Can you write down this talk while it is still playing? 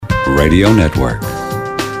Radio Network.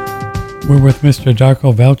 We're with Mr.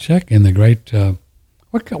 Darko Velek in the great...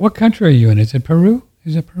 what country are you in? Is it Peru?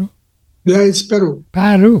 Is it Peru? Yeah, it's Peru.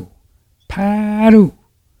 Peru.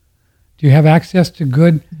 Do you have access to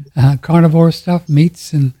good carnivore stuff,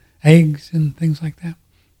 meats and eggs and things like that?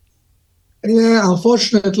 Yeah,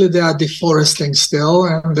 unfortunately, they are deforesting still,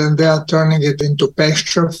 and then they are turning it into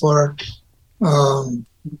pasture for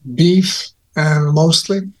beef and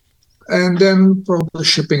mostly, and then probably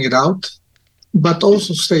shipping it out, but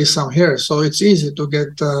also stay some here. So it's easy to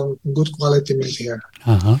get good quality meat here.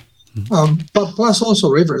 Uh-huh. But plus also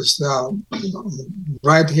rivers.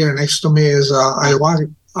 Right here next to me is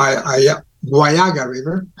Guayaga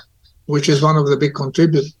River, which is one of the big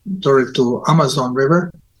contributors to Amazon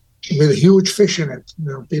River, with huge fish in it.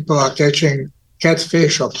 People are catching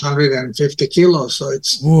catfish of 150 kilos, so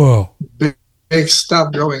it's Whoa. Big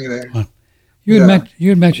stuff growing there. Wow. You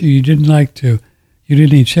had mentioned you didn't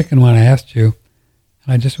eat chicken when I asked you.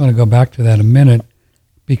 And I just want to go back to that a minute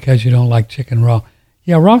because you don't like chicken raw.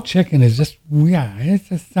 Yeah, raw chicken is it's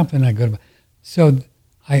just something not good about. So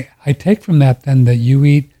I take from that then that you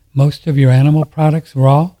eat most of your animal products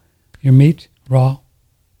raw, your meat raw?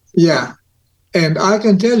 Yeah. And I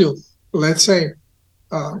can tell you, let's say,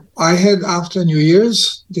 I had after New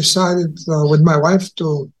Year's decided with my wife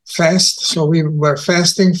to fast. So we were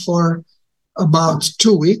fasting for about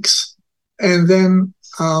 2 weeks. And then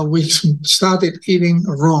we started eating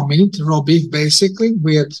raw meat, raw beef, basically.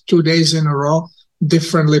 We had 2 days in a row,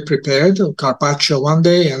 differently prepared, carpaccio one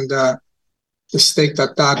day and the steak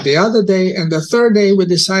tartare the other day. And the third day, we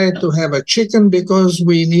decided to have a chicken because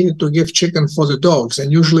we needed to give chicken for the dogs.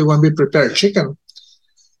 And usually when we prepare chicken,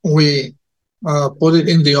 we put it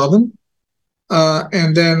in the oven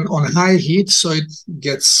and then on high heat so it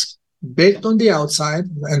gets baked on the outside.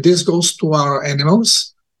 And this goes to our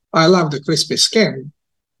animals. I love the crispy skin,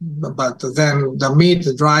 but then the meat,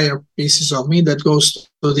 the drier pieces of meat that goes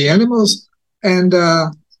to the animals. And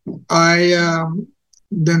I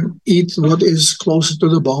then eat what is closer to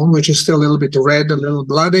the bone, which is still a little bit red, a little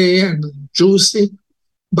bloody and juicy.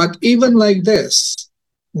 But even like this,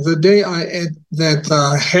 the day I ate that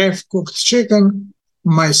half-cooked chicken,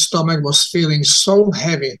 my stomach was feeling so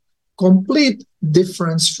heavy. Complete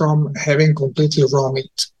difference from having completely raw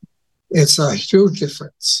meat. It's a huge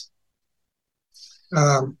difference.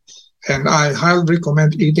 And I highly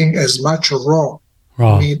recommend eating as much raw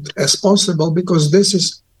meat as possible because this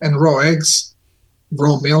is, and raw eggs,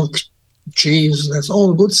 raw milk, cheese, that's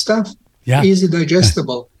all good stuff. Yeah. Easy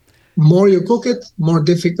digestible. More you cook it, more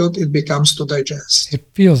difficult it becomes to digest. It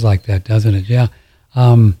feels like that, doesn't it? Yeah.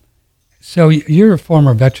 So you're a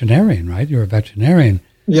former veterinarian, right? You're a veterinarian.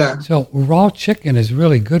 Yeah. So raw chicken is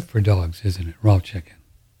really good for dogs, isn't it? Raw chicken.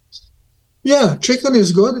 Yeah, chicken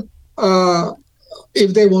is good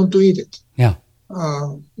if they want to eat it. Yeah.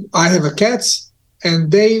 I have a cats, and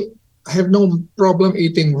they have no problem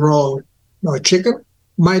eating raw chicken.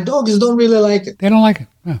 My dogs don't really like it. They don't like it.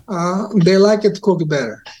 Yeah. They like it cooked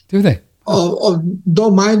better. Do they?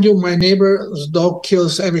 Don't mind you, my neighbor's dog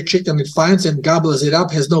kills every chicken it finds and gobbles it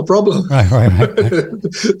up, has no problem. Right.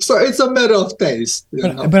 So it's a matter of taste.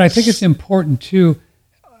 But I think it's important too.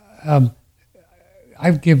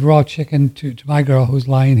 I give raw chicken to my girl who's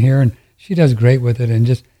lying here, and she does great with it. And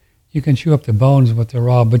just you can chew up the bones with the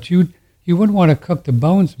raw, but you wouldn't want to cook the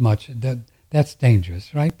bones much. That's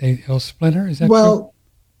dangerous, right? They'll splinter. Is that true?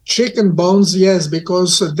 Chicken bones, yes,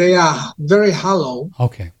 because they are very hollow.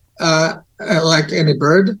 Okay. Like any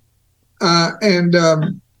bird. And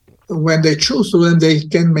when they chew through them, they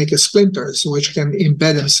can make splinters, which can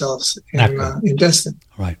embed themselves in intestine.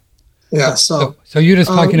 Right. Yeah. So you're just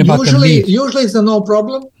talking about the meat. Usually it's no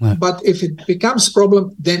problem, but if it becomes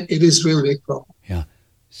problem, then it is really a big problem. Yeah.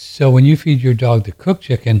 So when you feed your dog the cooked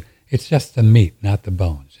chicken, it's just the meat, not the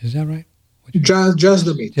bones. Is that right? Just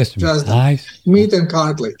the meat. Just the meat. Nice. Meat and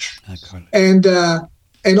cartilage.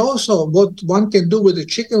 And also what one can do with the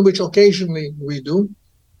chicken, which occasionally we do,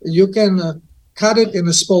 you can cut it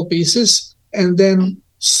in small pieces and then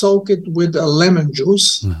soak it with a lemon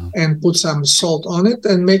juice and put some salt on it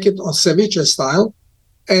and make it a ceviche style.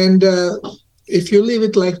 And if you leave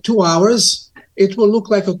it like 2 hours, it will look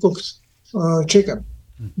like a cooked chicken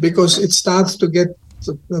because it starts to get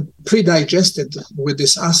pre-digested with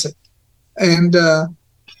this acid. And,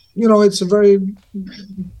 it's very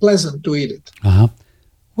pleasant to eat it. Uh-huh.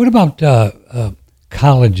 What about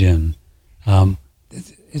collagen?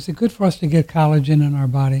 Is it good for us to get collagen in our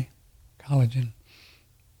body? Collagen?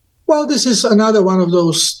 Well, this is another one of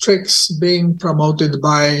those tricks being promoted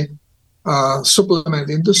by supplement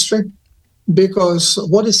industry because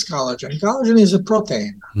what is collagen? Collagen is a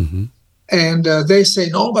protein. Mm-hmm. And they say,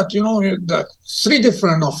 no, but the 3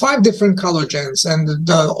 different or 5 different collagens and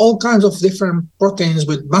all kinds of different proteins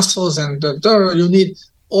with muscles, and you need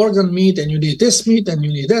organ meat, and you need this meat, and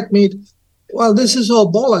you need that meat. Well, this is all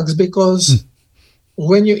bollocks, because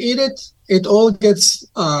when you eat it, it all gets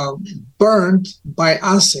burned by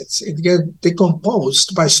acids. It gets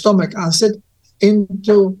decomposed by stomach acid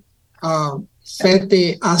into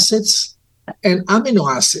fatty acids and amino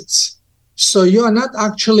acids. So you are not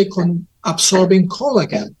actually absorbing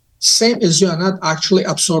collagen, same as you are not actually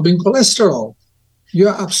absorbing cholesterol. You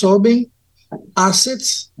are absorbing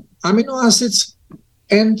acids, amino acids,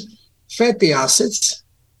 and fatty acids,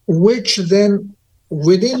 which then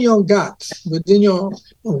within your gut, within your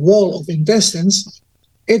wall of intestines,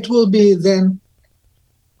 it will be then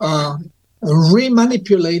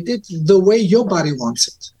remanipulated the way your body wants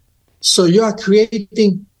it. So you are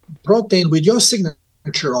creating protein with your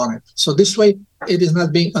signature on it. So this way, it is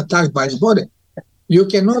not being attacked by the body. You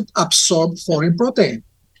cannot absorb foreign protein.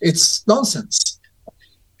 It's nonsense.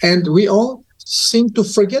 And we all seem to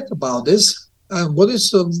forget about this. What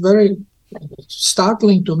is very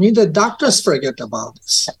startling to me, that doctors forget about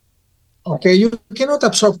this. Okay, you cannot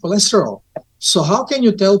absorb cholesterol. So how can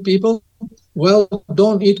you tell people, well,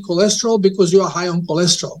 don't eat cholesterol because you are high on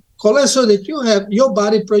cholesterol? Cholesterol that you have, your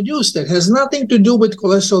body produced it. Has nothing to do with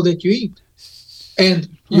cholesterol that you eat. And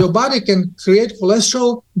your body can create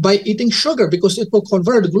cholesterol by eating sugar, because it will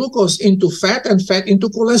convert glucose into fat and fat into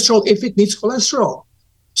cholesterol if it needs cholesterol.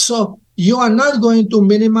 So you are not going to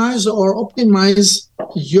minimize or optimize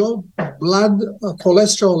your blood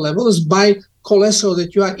cholesterol levels by cholesterol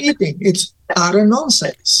that you are eating. It's utter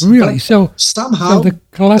nonsense. Really? But so somehow the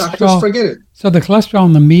cholesterol, doctors forget it. So the cholesterol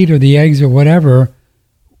in the meat or the eggs or whatever,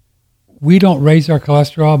 we don't raise our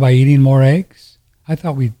cholesterol by eating more eggs? I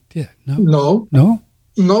thought we did. No?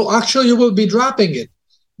 No, actually you will be dropping it,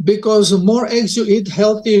 because the more eggs you eat,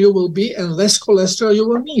 healthier you will be and less cholesterol you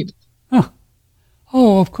will need. Huh.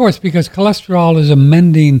 Oh, of course, because cholesterol is a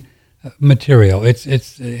mending material. It's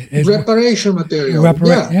reparation material.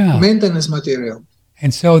 Maintenance material.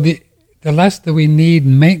 And so the less that we need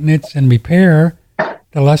maintenance and repair,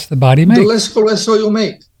 the less the body makes. The less cholesterol you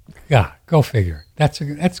make. Yeah, go figure. That's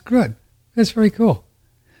good. That's very cool.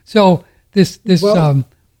 So this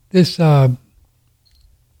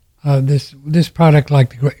product,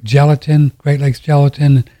 like the gelatin, Great Lakes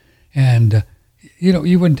gelatin, and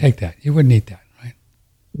you wouldn't take that. You wouldn't eat that.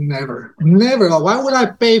 Never. Why would I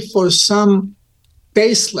pay for some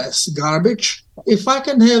tasteless garbage if I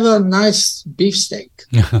can have a nice beefsteak?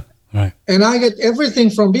 Right. And I get everything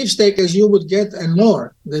from beefsteak as you would get, and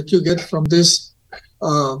more, that you get from this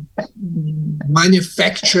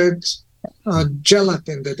manufactured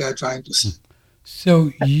gelatin that they're trying to sell.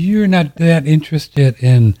 So you're not that interested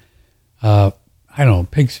in,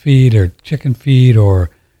 pig's feet or chicken feet or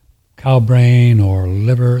cow brain or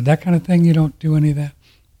liver, that kind of thing? You don't do any of that?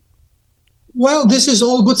 Well, this is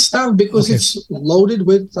all good stuff, because it's loaded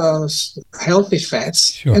with healthy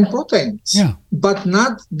fats and proteins. Yeah. But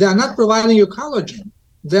they're not providing you collagen.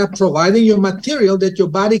 They're providing you material that your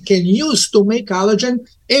body can use to make collagen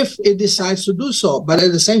if it decides to do so. But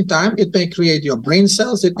at the same time, it may create your brain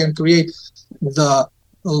cells. It can create the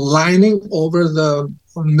lining over the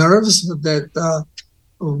nerves that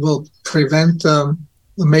will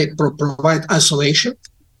provide isolation.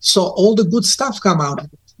 So all the good stuff come out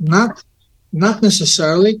of it. Not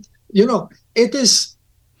necessarily, it is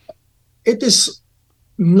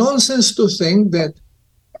nonsense to think that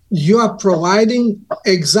you are providing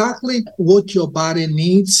exactly what your body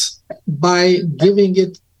needs by giving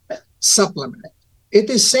it supplement. It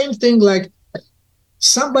is same thing like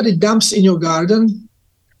somebody dumps in your garden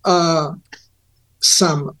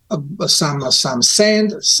some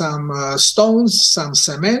sand, some stones, some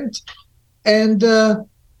cement, and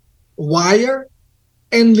wire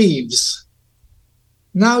and leaves.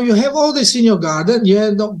 Now you have all this in your garden.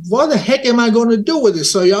 What the heck am I going to do with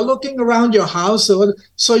this? So you're looking around your house,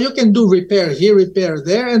 so you can do repair here, repair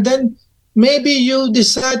there, and then maybe you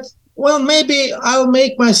decide, well, maybe I'll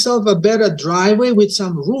make myself a better driveway with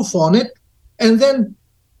some roof on it, and then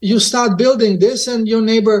you start building this, and your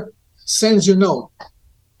neighbor sends you a note.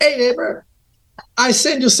 Hey, neighbor, I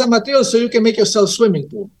send you some material so you can make yourself a swimming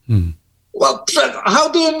pool. Well, how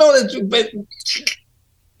do you know that?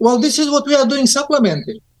 Well, this is what we are doing,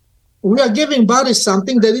 supplementing. We are giving body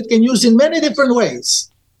something that it can use in many different ways.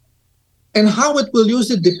 And how it will use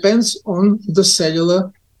it depends on the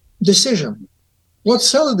cellular decision. What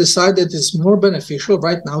cell decide that is more beneficial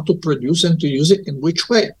right now to produce and to use it in which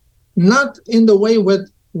way? Not in the way that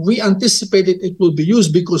we anticipated it will be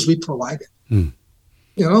used because we provide it.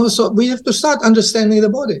 So we have to start understanding the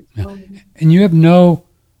body. Yeah. And you have no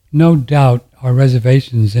doubt or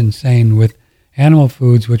reservations in saying with animal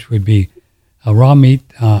foods, which would be raw meat,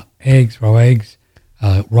 eggs,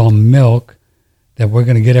 raw milk, that we're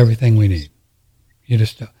going to get everything we need. You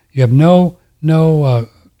have no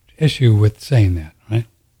issue with saying that, right?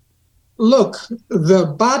 Look, the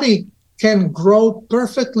body can grow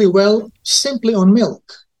perfectly well simply on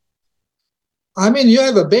milk. I mean, you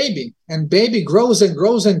have a baby, and baby grows and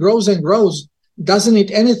grows and grows and grows, doesn't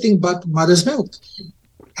eat anything but mother's milk.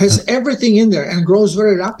 Has everything in there and grows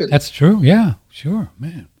very rapidly. That's true. Yeah, sure,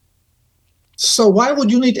 man. So why would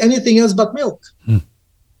you need anything else but milk?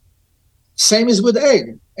 Same is with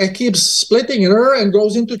egg. Egg keeps splitting and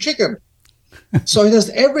grows into chicken. So it has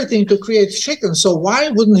everything to create chicken. So why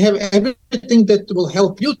wouldn't it have everything that will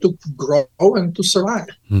help you to grow and to survive?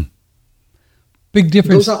 Big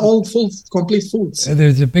difference. Those are all complete foods.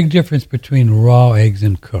 There's a big difference between raw eggs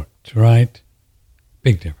and cooked, right?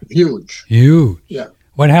 Big difference. Huge. Yeah.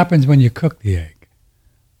 What happens when you cook the egg?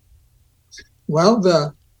 Well,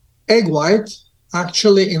 the egg white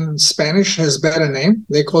actually in Spanish has better name.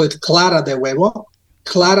 They call it clara de huevo.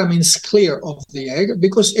 Clara means clear of the egg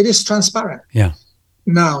because it is transparent. Yeah.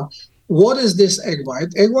 Now, what is this egg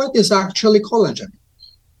white? Egg white is actually collagen.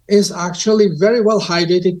 It's actually very well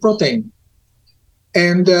hydrated protein.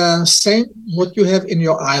 And same what you have in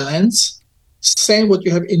your eyelids, same what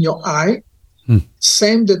you have in your eye,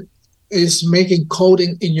 same that is making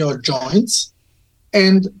coating in your joints.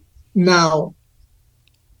 And now,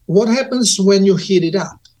 what happens when you heat it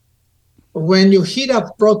up? When you heat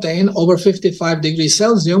up protein over 55 degrees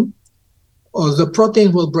Celsius, the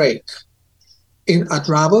protein will break. It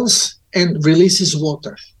unravels and releases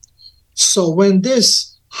water. So when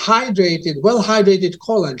this well-hydrated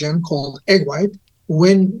collagen called egg white,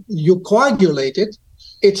 when you coagulate it,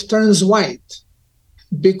 it turns white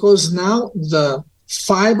because now the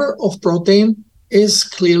fiber of protein is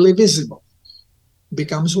clearly visible,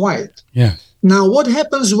 becomes white. Yes. Now, what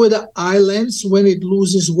happens with the eyelids when it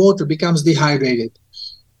loses water, becomes dehydrated?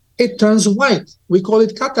 It turns white. We call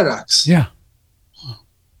it cataracts. Yeah.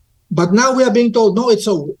 But now we are being told, no, it's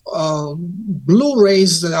a blue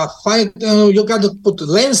rays that are you got to put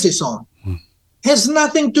lenses on. Has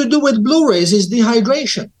nothing to do with blue rays, it's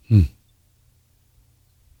dehydration.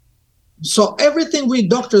 So everything we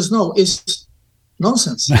doctors know is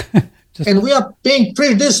nonsense. And we are being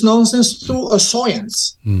preached this nonsense through a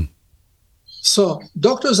science. So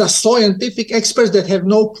doctors are scientific experts that have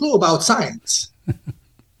no clue about science.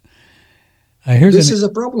 This is a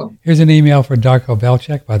problem. Here's an email for Darko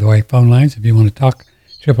Velek, by the way. Phone lines, if you want to talk,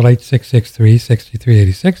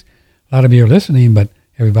 888-663-6386. A lot of you are listening, but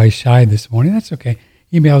everybody's shy this morning. That's okay.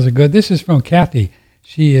 Emails are good. This is from Kathy.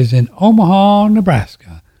 She is in Omaha,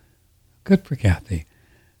 Nebraska. Good for Kathy.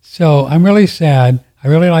 So I'm really sad. I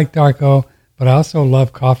really like Darko, but I also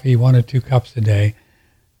love coffee, 1 or 2 cups a day.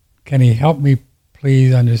 Can he help me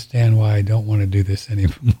please understand why I don't want to do this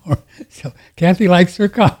anymore? So Kathy likes her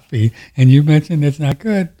coffee, and you mentioned it's not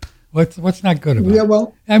good. What's not good about it? Yeah,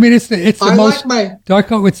 well, I mean, it's the most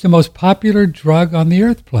Darko. It's the most popular drug on the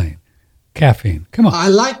earth plane. Caffeine. Come on. I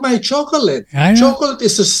like my chocolate. Chocolate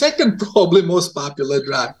is the second probably most popular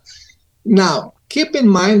drug. Now, keep in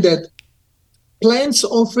mind that plants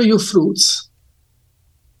offer you fruits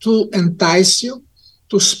to entice you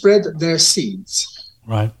to spread their seeds.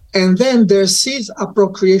 Right. And then their seeds are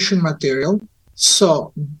procreation material.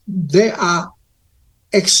 So they are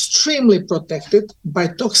extremely protected by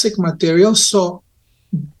toxic material, so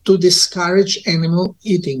to discourage animal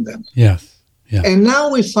eating them. Yes. Yeah. And now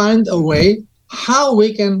we find a way how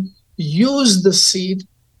we can use the seed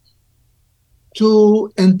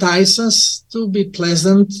to entice us, to be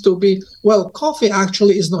pleasant, coffee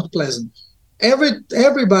actually is not pleasant.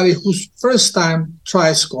 Everybody who's first time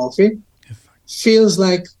tries coffee feels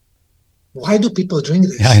like, why do people drink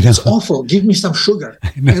this? Yeah, it's awful. Give me some sugar.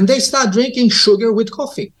 And they start drinking sugar with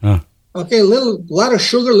coffee. Okay, lot of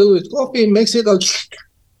sugar, little with coffee, makes it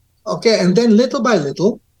okay. And then little by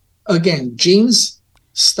little, again, genes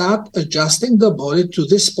start adjusting the body to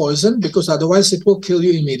this poison because otherwise it will kill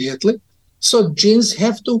you immediately. So genes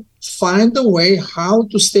have to find a way how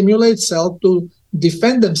to stimulate cells to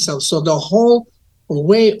defend themselves. So the whole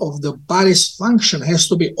way of the body's function has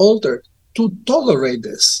to be altered to tolerate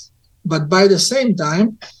this. But by the same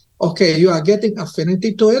time, okay, you are getting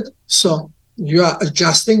affinity to it, so you are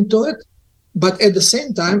adjusting to it, but at the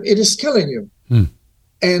same time, it is killing you.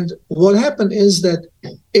 And what happened is that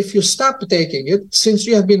if you stop taking it, since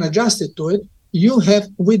you have been adjusted to it, you have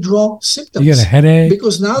withdrawal symptoms. You get a headache.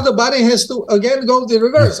 Because now the body has to, again, go the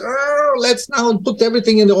reverse. Let's now put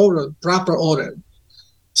everything in the proper order.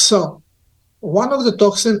 So one of the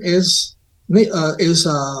toxin is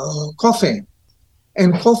caffeine,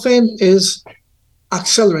 and caffeine is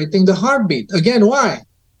accelerating the heartbeat. Again, why?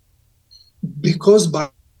 Because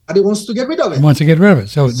body wants to get rid of It it. wants to get rid of it.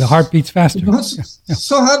 So the heart beats faster.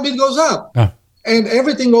 So heartbeat goes up. And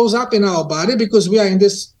everything goes up in our body because we are in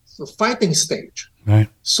this fighting stage. Right.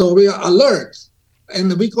 So we are alert.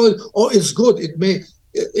 And we call it, oh, it's good.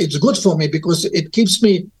 It's good for me because it keeps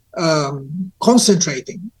me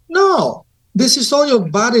concentrating. No, this is all your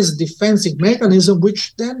body's defensive mechanism,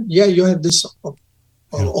 which then, you have this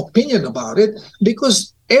opinion about it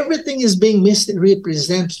because everything is being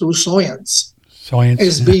misrepresented through science. Science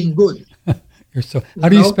as being good. How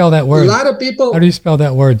do you spell that word? A lot of people. How do you spell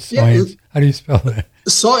that word? Science. How do you spell that?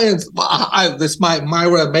 Science. That's my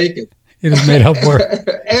way of making it. It is made up word.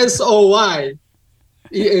 SOYEN.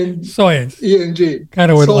 Science. ENG.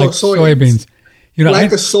 Kind of like soybeans.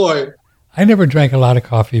 Like a soy. I never drank a lot of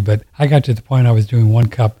coffee, but I got to the point I was doing 1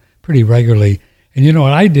 cup pretty regularly. And you know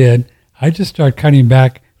what I did? I just started cutting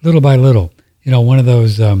back little by little. One of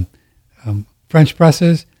those French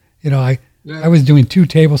presses. I was doing 2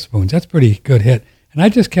 tablespoons. That's pretty good hit. And I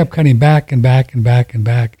just kept cutting back and back and back and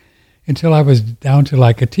back until I was down to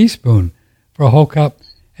like a teaspoon for a whole cup.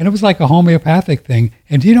 And it was like a homeopathic thing.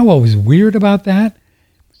 And do you know what was weird about that?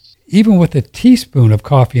 Even with a teaspoon of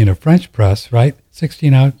coffee in a French press, right,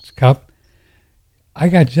 16-ounce cup, I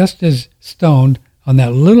got just as stoned on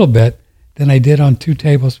that little bit than I did on 2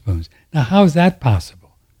 tablespoons. Now, how is that possible?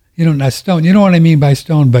 Not stone. You know what I mean by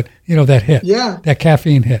stone, but that hit. Yeah. That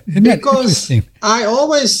caffeine hit. Isn't that interesting? I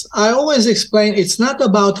always explain it's not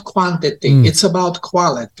about quantity, it's about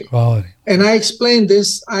quality. Quality. And I explain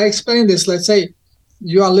this. Let's say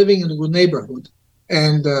you are living in a good neighborhood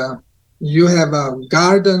and you have a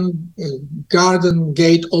garden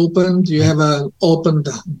gate opened, you have an opened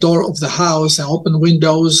door of the house and open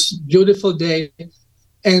windows, beautiful day.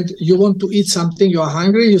 And you want to eat something, you are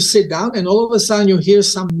hungry, you sit down, and all of a sudden you hear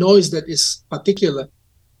some noise that is particular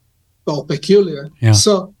or peculiar. Yeah.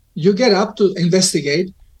 So you get up to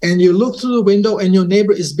investigate, and you look through the window, and your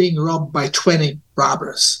neighbor is being robbed by 20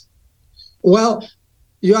 robbers. Well,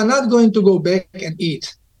 you are not going to go back and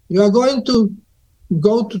eat. You are going to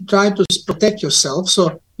go to try to protect yourself.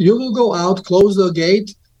 So you will go out, close the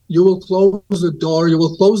gate, you will close the door, you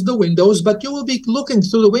will close the windows, but you will be looking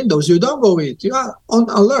through the windows. You don't go eat. You are on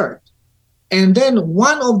alert. And then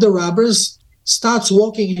one of the robbers starts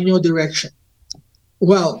walking in your direction.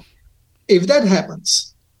 Well, if that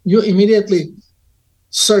happens, you immediately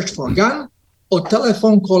search for a gun or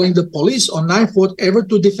telephone calling the police or knife, whatever,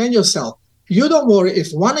 to defend yourself. You don't worry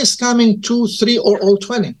if one is coming, 2, 3, or all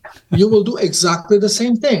 20. You will do exactly the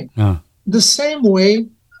same thing. The same way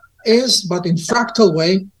but in fractal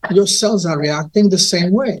way, your cells are reacting the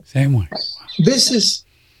same way. Same way. This is,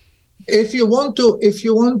 if you want to,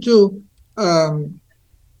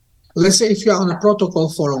 let's say if you're on a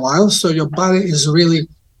protocol for a while, so your body is really,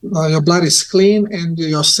 your blood is clean and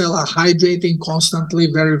your cells are hydrating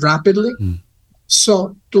constantly, very rapidly.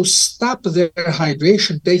 So to stop their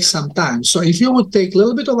hydration takes some time. So if you would take a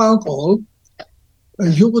little bit of alcohol,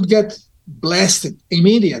 you would get blasted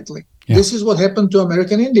immediately. Yeah. This is what happened to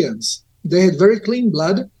American Indians. They had very clean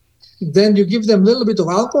blood. Then you give them a little bit of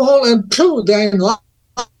alcohol and they're in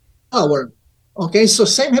flour. Okay, so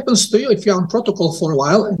same happens to you if you're on protocol for a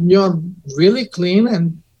while and you're really clean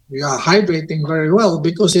and you are hydrating very well,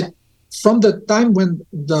 because from the time when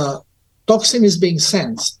the toxin is being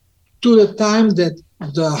sensed to the time that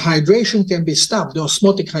the hydration can be stopped, the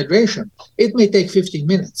osmotic hydration, it may take 15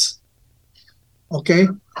 minutes. Okay,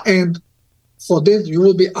 and for this, you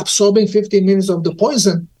will be absorbing 15 minutes of the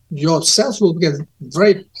poison. Your cells will get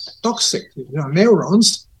very toxic. Your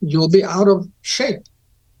neurons, you'll be out of shape.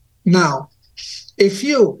 Now, if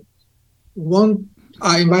you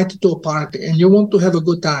are invited to a party and you want to have a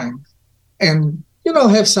good time and,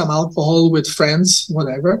 have some alcohol with friends,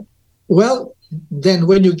 whatever, well, then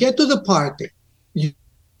when you get to the party,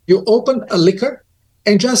 you open a liquor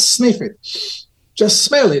and just sniff it. Just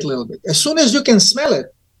smell it a little bit. As soon as you can smell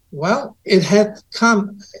it, well, it had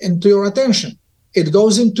come into your attention. It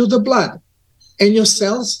goes into the blood, and your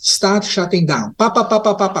cells start shutting down. Pop, pop, pop,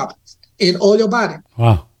 pop, pop, pop, in all your body.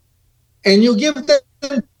 Wow. And you give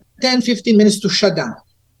them 10, 15 minutes to shut down.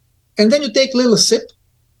 And then you take a little sip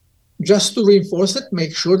just to reinforce it,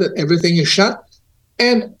 make sure that everything is shut.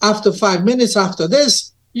 And after 5 minutes after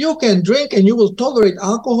this, you can drink and you will tolerate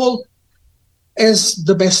alcohol as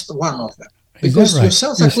the best one of them. Because your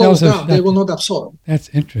cells are closed down. They will not absorb. That's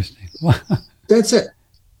interesting. Wow. That's it.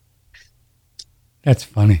 That's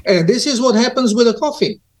funny. And this is what happens with the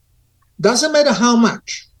coffee. Doesn't matter how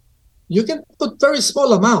much. You can put very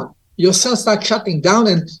small amount. Your cells start shutting down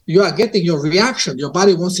and you are getting your reaction. Your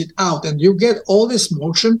body wants it out and you get all this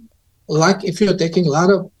motion like if you're taking a lot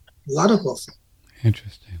of coffee.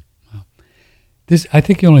 Interesting. Wow. This, I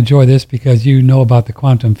think you'll enjoy this because you know about the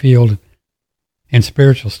quantum field and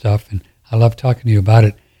spiritual stuff, and I love talking to you about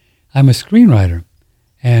it. I'm a screenwriter,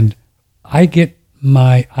 and I get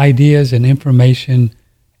my ideas and information,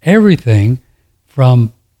 everything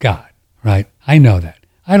from God, right? I know that.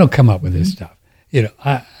 I don't come up with this stuff.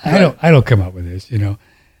 I don't come up with this,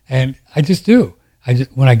 and I just do.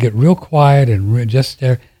 When I get real quiet and just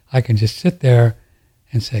there, I can just sit there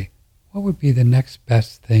and say, what would be the next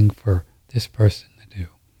best thing for this person to do?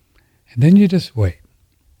 And then you just wait.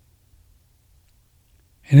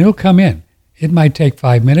 And it'll come in. It might take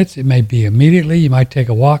 5 minutes. It may be immediately. You might take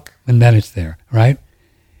a walk, and then it's there, right?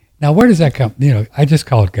 Now, where does that come? I just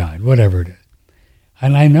call it God, whatever it is.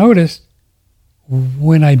 And I noticed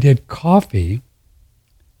when I did coffee,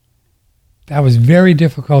 that was very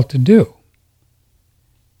difficult to do,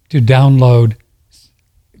 to download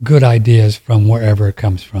good ideas from wherever it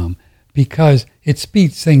comes from, because it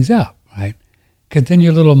speeds things up, right? Because then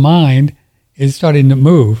your little mind is starting to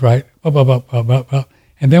move, right?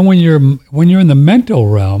 And then when you're in the mental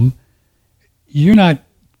realm, you're not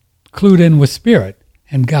clued in with spirit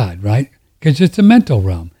and God, right? Because it's a mental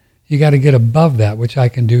realm. You got to get above that, which I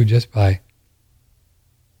can do just by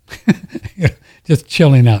just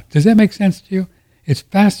chilling out. Does that make sense to you? It's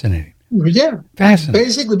fascinating. Yeah. Fascinating.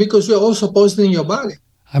 Basically, because you're also poisoning your body.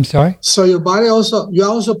 I'm sorry? So you're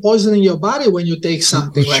also poisoning your body when you take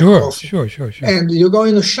something like coffee. Sure. And you're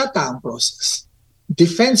going to shutdown process,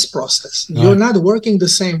 defense process. Right. You're not working the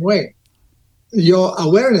same way. Your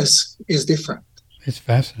awareness is different. It's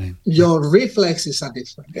fascinating. Your reflexes are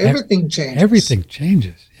different. Everything changes. Everything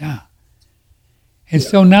changes, yeah. And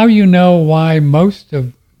so now you know why most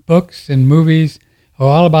of books and movies are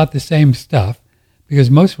all about the same stuff, because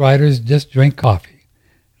most writers just drink coffee.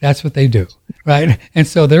 That's what they do, right? And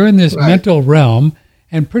so they're in this mental realm,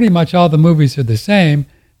 and pretty much all the movies are the same.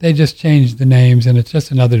 They just change the names, and it's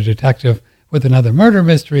just another detective with another murder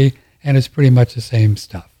mystery, and it's pretty much the same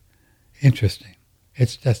stuff. Interesting.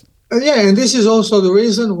 It's just... and this is also the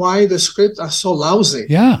reason why the scripts are so lousy.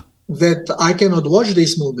 Yeah. That I cannot watch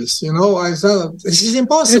these movies. I thought, this is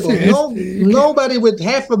impossible. Nobody with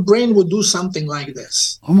half a brain would do something like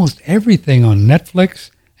this. Almost everything on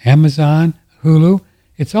Netflix, Amazon, Hulu,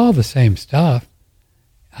 it's all the same stuff.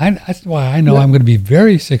 That's why I know I'm going to be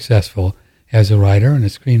very successful as a writer and a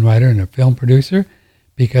screenwriter and a film producer,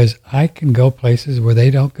 because I can go places where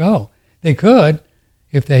they don't go. They could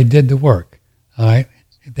if they did the work, all right?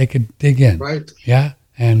 If they could dig in. Right. Yeah?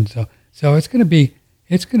 And so it's going to be,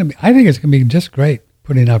 I think it's going to be just great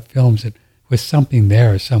putting out films with something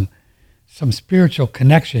there, some spiritual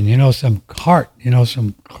connection, some heart,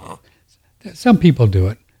 some people do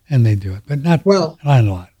it and they do it, but not a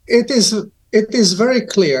lot. It is very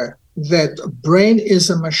clear that brain is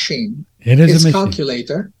a machine. It's a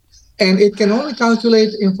calculator, and it can only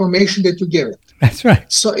calculate information that you give it. That's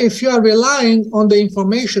right. So if you are relying on the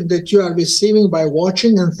information that you are receiving by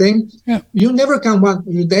watching and things, you never come up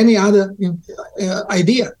with any other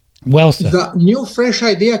idea. Well said. The new, fresh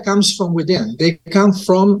idea comes from within. They come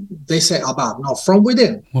from, from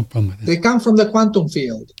within. Well, from within. They come from the quantum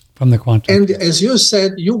field. From the quantum field. And as you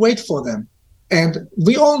said, you wait for them. And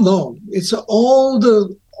we all know, it's all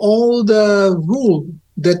the rule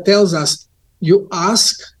that tells us you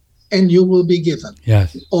ask and you will be given.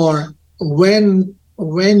 Yes. Or when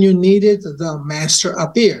you need it, the master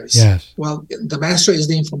appears. Yes. Well, the master is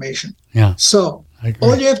the information. Yeah. So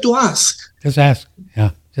all you have to ask. Just ask.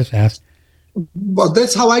 Yeah. Just ask. But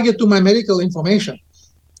that's how I get to my medical information.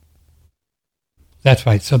 That's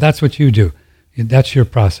right. So that's what you do. That's your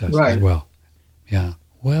process as well. Yeah.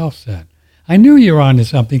 Well said. I knew you were onto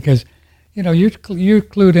something because, you're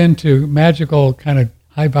clued into magical kind of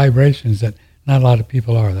high vibrations that not a lot of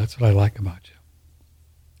people are. That's what I like about you.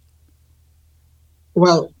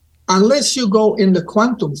 Well, unless you go in the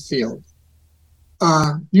quantum field,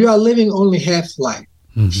 you are living only half life.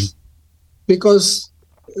 Mm-hmm. Because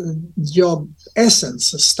your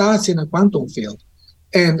essence starts in a quantum field.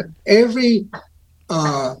 And every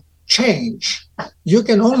change you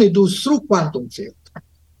can only do through quantum field.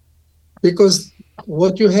 Because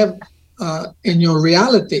what you have in your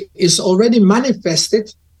reality is already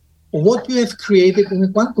manifested what you have created in the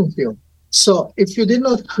quantum field. So if you did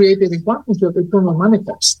not create it in quantum field, it will not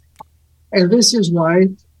manifest. And this is why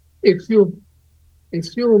if you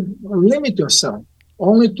limit yourself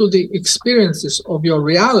only to the experiences of your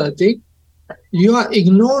reality, you are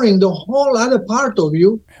ignoring the whole other part of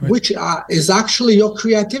you, which is actually your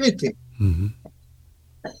creativity. Mm-hmm.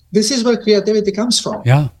 This is where creativity comes from.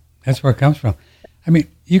 Yeah, that's where it comes from. I mean,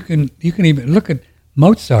 you can even look at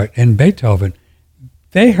Mozart and Beethoven.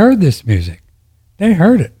 They heard this music. They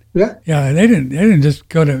heard it. Yeah. Yeah, they didn't just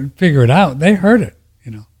go to figure it out. They heard it.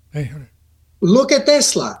 They heard it. Look at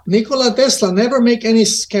Tesla. Nikola Tesla never make any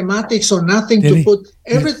schematics or nothing Did to he? put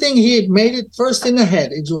everything. He made it first in the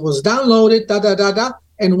head. It was downloaded,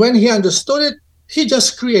 and when he understood it, he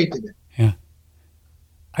just created it. Yeah.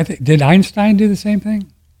 I think did Einstein do the same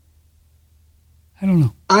thing? I don't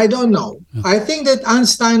know. I don't know. No. I think that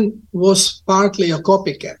Einstein was partly a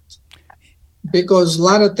copycat because a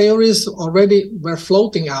lot of theories already were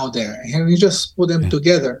floating out there, and he just put them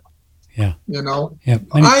together. Yeah. Yeah.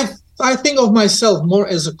 I think of myself more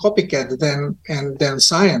as a copycat than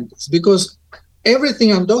scientist, because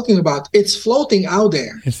everything I'm talking about, it's floating out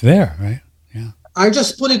there. It's there, right? Yeah. I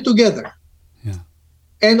just put it together. Yeah.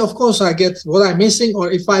 And of course, I get what I'm missing,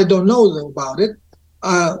 or if I don't know about it,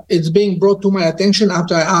 it's being brought to my attention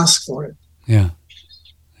after I ask for it. Yeah.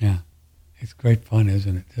 Yeah. It's great fun,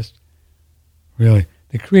 isn't it? Just really,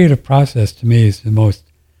 the creative process to me is the most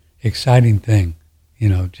exciting thing,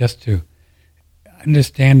 just to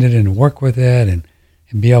understand it and work with it and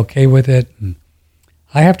be okay with it. And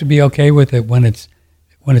I have to be okay with it when it's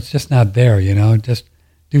just not there, just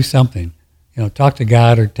do something, talk to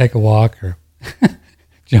God or take a walk or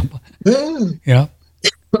jump,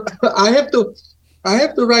 I have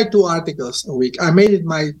to write 2 articles a week. I made it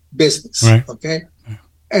my business. Right. Okay.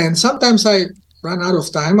 And sometimes I run out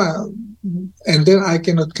of time and then I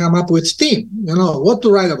cannot come up with theme, what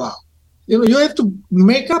to write about. You have to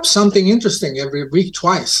make up something interesting every week,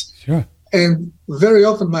 twice. Sure. And very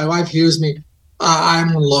often my wife hears me,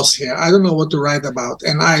 I'm lost here. I don't know what to write about.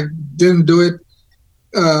 And I didn't do it.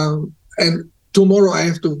 And tomorrow I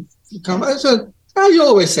have to come. I said, you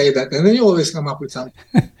always say that. And then you always come up with something.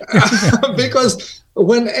 Because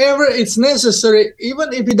whenever it's necessary,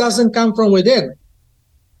 even if it doesn't come from within,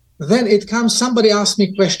 then it comes, somebody asks me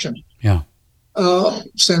a question. Yeah.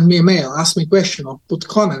 Send me a mail, ask me a question, or put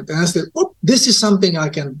comment. And I said, this is something I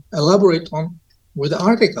can elaborate on with the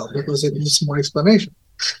article because it needs more explanation.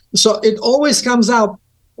 So it always comes out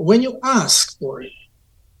when you ask for it.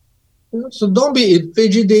 So don't be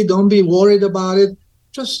fidgety, don't be worried about it.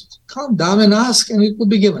 Just calm down and ask, and it will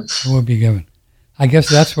be given. It will be given. I guess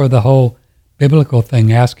that's where the whole biblical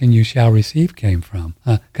thing, "Ask and you shall receive," comes from.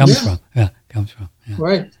 Yeah.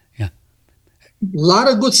 Right. Yeah. A lot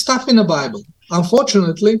of good stuff in the Bible.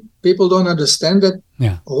 Unfortunately, people don't understand that.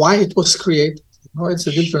 Yeah. Why it was created. It's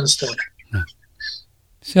a different story. Yeah.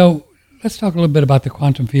 So let's talk a little bit about the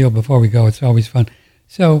quantum field before we go. It's always fun.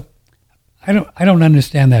 So I don't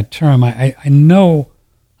understand that term. I know,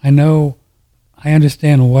 I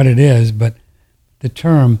understand what it is, but the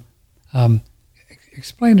term.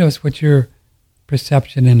 Explain to us what your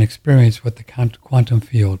perception and experience with the quantum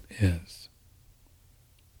field is.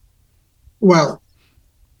 Well,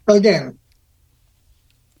 again,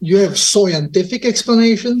 you have scientific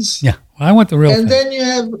explanations. Yeah, well, I want the real and thing.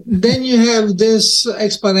 then you have these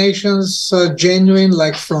explanations genuine,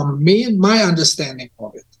 like from me, my understanding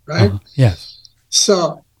of it, right? Yes.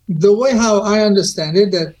 So the way how I understand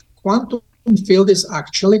it, that quantum field is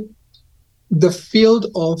actually the field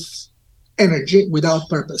of energy without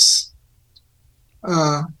purpose.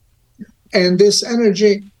 And this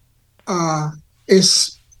energy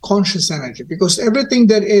is conscious energy, because everything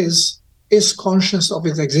that is conscious of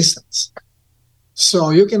its existence. So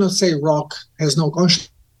you cannot say rock has no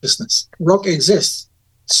consciousness. Rock exists,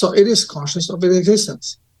 so it is conscious of its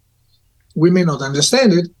existence. We may not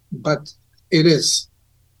understand it, but it is.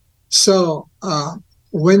 So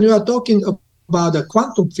when you are talking about the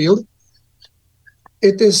quantum field,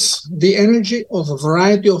 it is the energy of a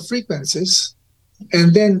variety of frequencies,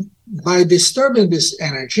 and then by disturbing this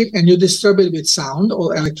energy, and you disturb it with sound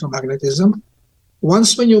or electromagnetism,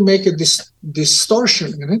 once when you make a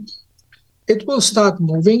distortion in it, it will start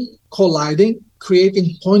moving, colliding,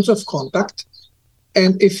 creating points of contact.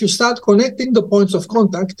 And if you start connecting the points of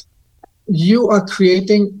contact, you are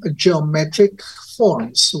creating geometric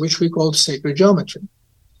forms, which we call sacred geometry.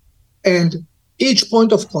 And each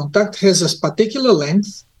point of contact has a particular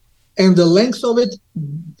length, and the length of it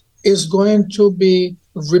is going to be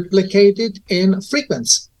replicated in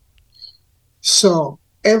frequency. So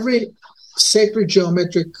every sacred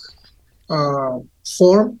geometric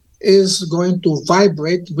form is going to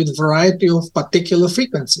vibrate with variety of particular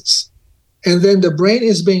frequencies. And then the brain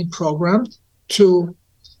is being programmed to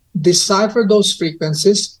decipher those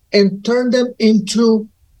frequencies and turn them into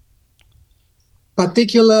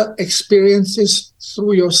particular experiences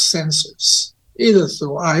through your sensors. either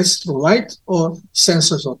through eyes, through light, or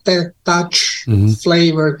sensors of touch,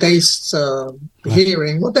 flavor, taste,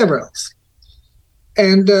 hearing, whatever else.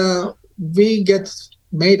 And we get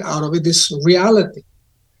made out of it this reality.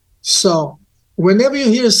 So whenever you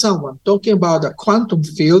hear someone talking about the quantum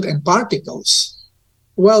field and particles,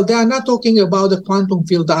 well, they are not talking about the quantum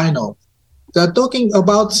field I know. They're talking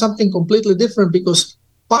about something completely different, because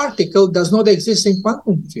particle does not exist in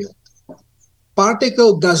quantum field.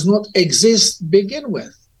 Particle does not exist to begin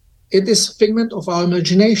with. It is a figment of our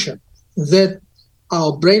imagination that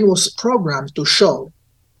our brain was programmed to show.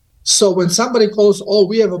 So when somebody calls, oh,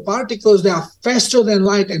 we have particles, they are faster than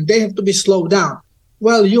light and they have to be slowed down.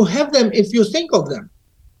 Well, you have them if you think of them,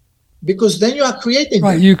 because then you are creating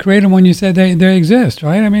right, them. You create them when you said they exist,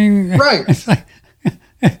 right? I mean, right. It's like,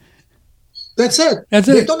 That's it.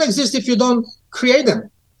 They don't exist if you don't create them.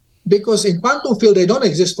 Because in quantum field, they don't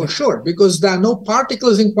exist for sure, because there are no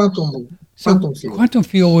particles in quantum field. Quantum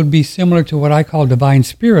field would be similar to what I call divine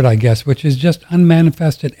spirit, I guess, which is just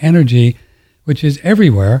unmanifested energy, which is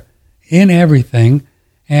everywhere, in everything,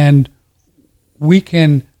 and we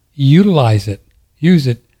can utilize it, use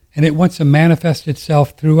it, and it wants to manifest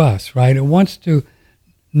itself through us, right? It wants to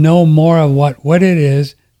know more of what it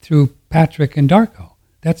is through Patrick and Darko.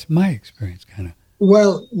 That's my experience, kind of.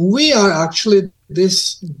 Well, we are actually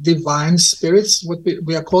this divine spirits, what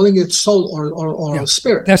we are calling it soul or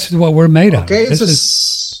spirit. That's what we're made of. Okay, it's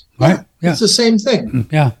the same thing.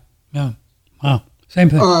 Yeah. Wow, same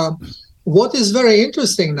thing. What is very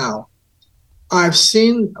interesting now, I've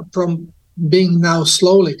seen from being now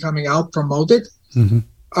slowly coming out, promoted,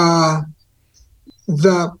 the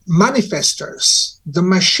manifestors, the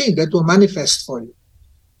machine that will manifest for you.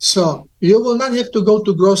 So you will not have to go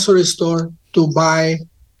to grocery store to buy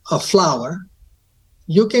a flower.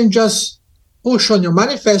 You can just push on your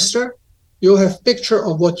manifestor. You have picture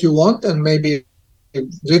of what you want and maybe a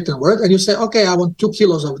written word, and you say, okay, I want 2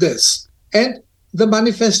 kilos of this. And the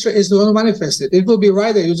manifestor is going to manifest it. It will be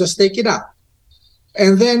right there. You just take it out.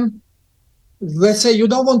 And then let's say you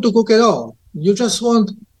don't want to cook at all. You just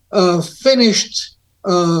want finished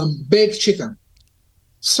baked chicken.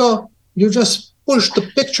 So you just push the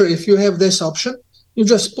picture. If you have this option, you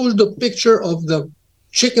just push the picture of the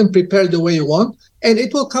chicken prepared the way you want, and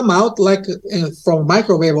it will come out like from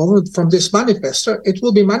microwave oven, from this manifestor. It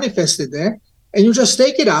will be manifested there, and you just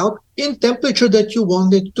take it out in temperature that you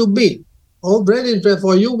want it to be, all ready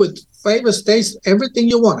for you with flavors, taste, everything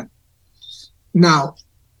you want. Now,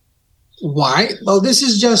 why? Well, this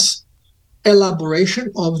is just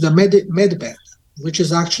elaboration of the medbed, which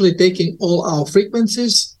is actually taking all our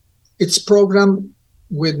frequencies. It's programmed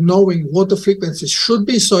with knowing what the frequencies should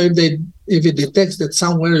be. So if it detects that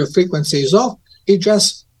somewhere your frequency is off, it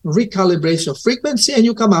just recalibrates your frequency and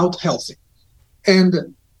you come out healthy.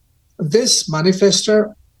 And this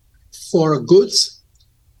manifestor for goods,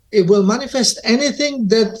 it will manifest anything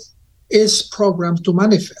that is programmed to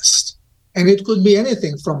manifest. And it could be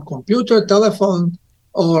anything from computer, telephone,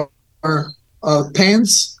 or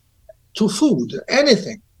pens to food,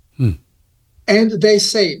 anything. And they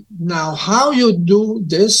say, now how you do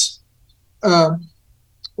this,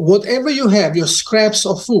 whatever you have, your scraps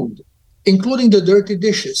of food, including the dirty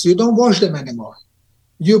dishes, you don't wash them anymore.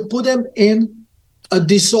 You put them in a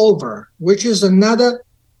dissolver, which is another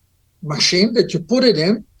machine that you put it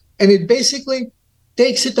in, and it basically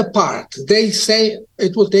takes it apart. They say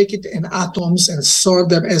it will take it in atoms and sort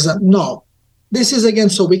them as a, no. This is again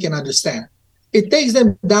so we can understand. It takes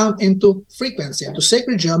them down into frequency, into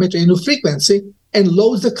sacred geometry, into frequency, and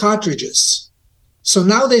loads the cartridges. So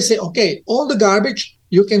now they say, okay, all the garbage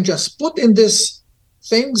you can just put in these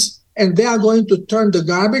things, and they are going to turn the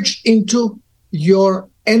garbage into your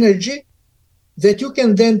energy that you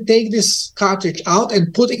can then take this cartridge out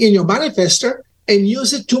and put it in your manifestor and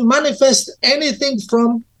use it to manifest anything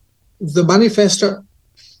from the manifestor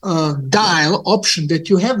dial option that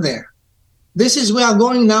you have there. This is we are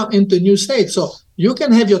going now into new state. So you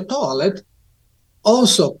can have your toilet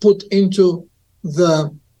also put into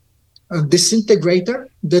the disintegrator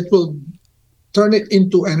that will turn it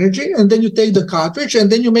into energy, and then you take the cartridge and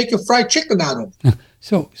then you make a fried chicken out of it.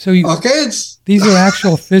 So you, okay, these are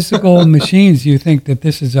actual physical machines. You think that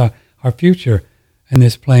this is our future in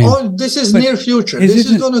this plane? Oh, this is near future. This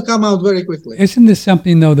is going to come out very quickly. Isn't this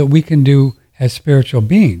something though that we can do as spiritual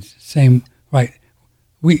beings? Same, right?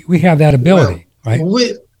 We have that ability, right?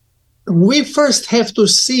 We first have to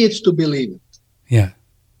see it to believe it. Yeah.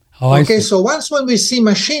 Oh, okay, so once when we see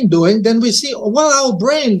machine doing, then we see, well, our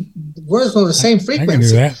brain works on the same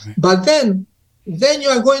frequency. I can do that, right? But then you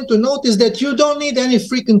are going to notice that you don't need any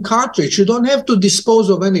freaking cartridge. You don't have to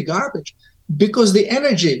dispose of any garbage, because the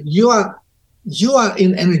energy, you are you are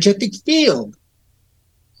in energetic field.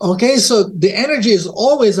 Okay, so the energy is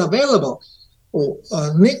always available.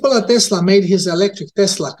 Nikola Tesla made his electric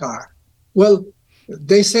Tesla car. Well,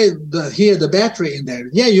 they say here the battery in there.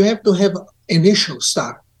 Yeah, you have to have initial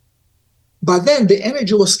start. But then the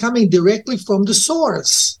energy was coming directly from the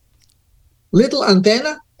source. Little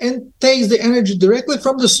antenna and takes the energy directly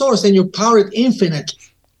from the source, and you power it infinitely.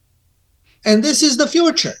 And this is the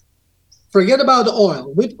future. Forget about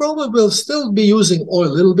oil. We probably will still be using oil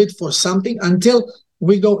a little bit for something until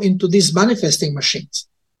we go into these manifesting machines.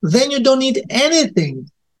 Then you don't need anything.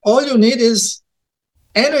 All you need is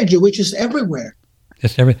energy, which is everywhere.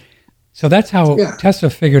 Just everything. So that's how Tesla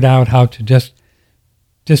figured out how to just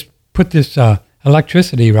put this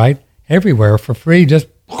electricity right everywhere for free. Just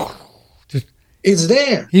it's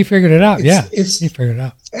there. He figured it out. He figured it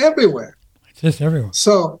out everywhere. It's just everywhere.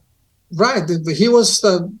 So, right, he was.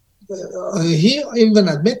 He even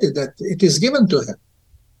admitted that it is given to him.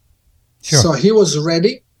 Sure. So he was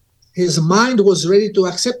ready. His mind was ready to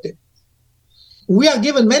accept it. We are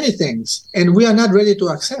given many things, and we are not ready to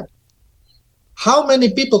accept. How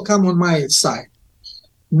many people come on my side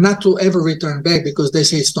not to ever return back because they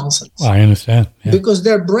say it's nonsense? Well, I understand. Yeah. Because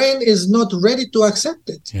their brain is not ready to accept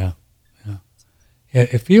it. Yeah.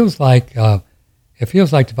 It feels like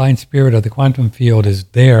divine spirit of the quantum field is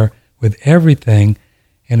there with everything,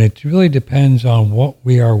 and it really depends on what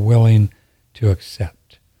we are willing to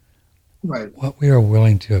accept. Right. What we are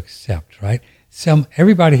willing to accept, right?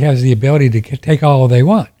 Everybody has the ability to take all they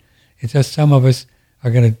want. It's just some of us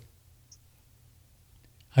are going to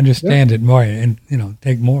understand it more and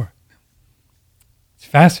take more. It's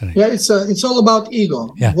fascinating. Yeah, it's all about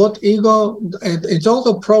ego. Yeah. What ego? It's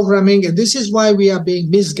also programming, and this is why we are being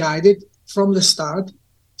misguided from the start.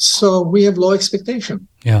 So we have low expectation.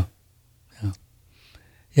 Yeah.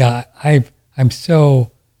 I'm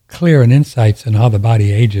so clear in insights on how the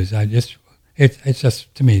body ages. It's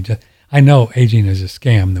just to me. I know aging is a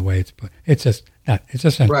scam the way it's put. It's just not. It's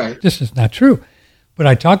just not. Right. This is not true. But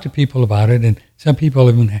I talk to people about it, and some people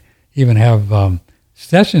even have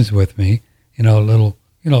sessions with me. Little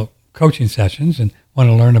coaching sessions, and want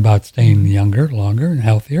to learn about staying younger, longer, and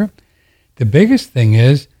healthier. The biggest thing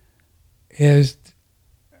is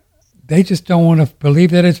they just don't want to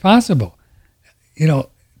believe that it's possible.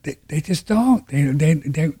 They just don't. They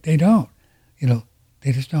don't.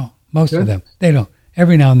 They just don't. Most of them, they don't.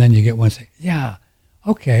 Every now and then you get one say, yeah,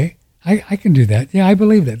 okay, I can do that. Yeah, I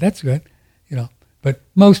believe that. That's good. But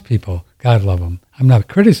most people, God love them. I'm not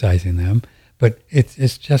criticizing them, but it's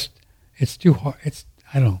too hard.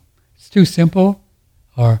 I don't know. It's too simple,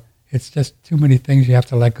 or it's just too many things you have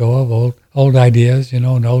to let go of, old ideas, and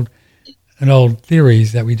old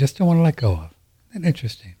theories that we just don't want to let go of. Isn't that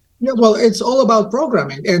interesting? Yeah, well, it's all about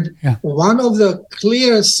programming. And one of the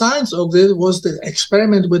clear signs of this was the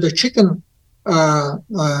experiment with the chicken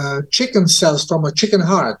cells from a chicken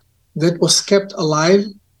heart that was kept alive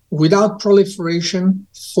without proliferation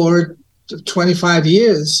for 25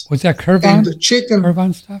 years. Was that Curvon? And the chicken...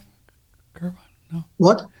 Curvon stuff? Curvon? No.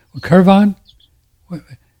 What? Curvon?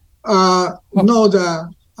 No,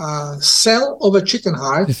 the cell of a chicken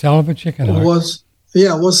heart. The cell of a chicken heart.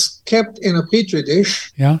 was kept in a petri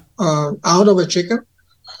dish. Yeah. Out of a chicken,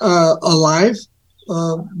 alive.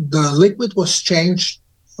 The liquid was changed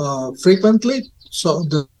frequently, so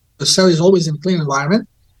the cell is always in a clean environment.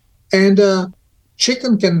 And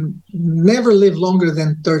chicken can never live longer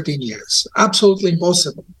than 13 years. Absolutely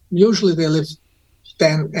impossible. Usually they live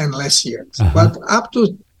 10 and less years, but up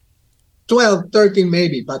to 12, 13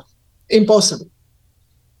 maybe, but impossible.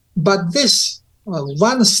 But this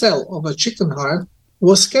one cell of a chicken heart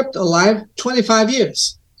was kept alive 25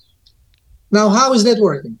 years. Now, how is that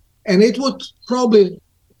working? And it would probably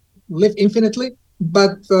live infinitely,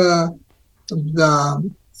 but the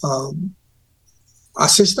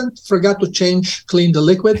assistant forgot to clean the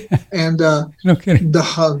liquid, and no kidding.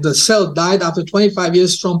 The cell died after 25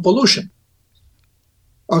 years from pollution.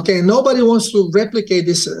 Okay, nobody wants to replicate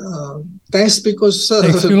this test because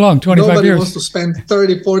takes too long, 25 nobody years. wants to spend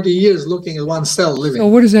 30, 40 years looking at one cell living. So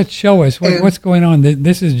what does that show us? What's going on?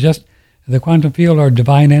 This is just the quantum field or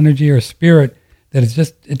divine energy or spirit that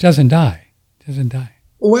it doesn't die. It doesn't die.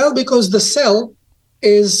 Well, because the cell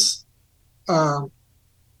is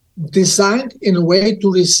designed in a way to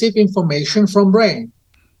receive information from brain.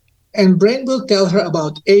 And brain will tell her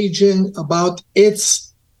about aging, about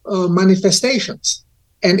its manifestations.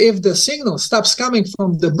 And if the signal stops coming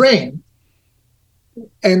from the brain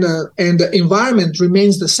and the environment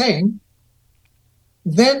remains the same,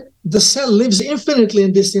 then the cell lives infinitely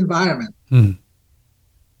in this environment.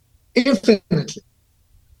 Infinitely.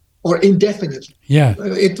 or indefinitely. Yeah.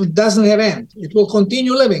 It doesn't have end. It will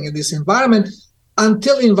continue living in this environment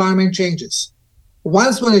until environment changes.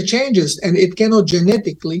 Once when it changes and it cannot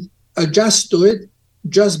genetically adjust to it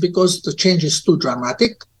just because the change is too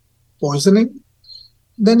dramatic, poisoning,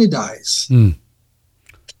 then it dies.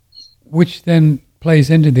 Which then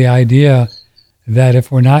plays into the idea that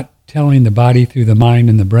if we're not telling the body through the mind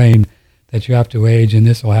and the brain that you have to age and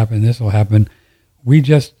this will happen, we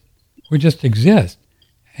just exist.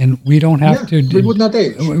 And we don't have to. We would not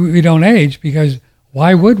age. We don't age because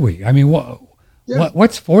why would we? I mean,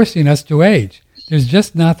 what's forcing us to age? There's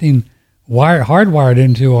just nothing hardwired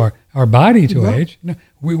into our body to age.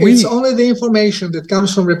 It's only the information that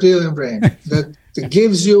comes from reptilian brain that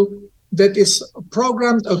gives you, that is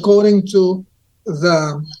programmed according to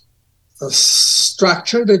the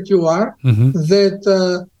structure that you are.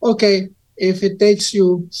 That, okay, if it takes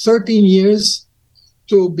you 13 years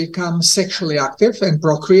to become sexually active and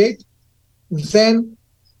procreate, then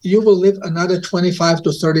you will live another 25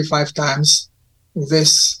 to 35 times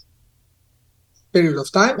this period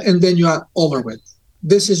of time, and then you are over with.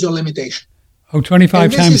 This is your limitation. 25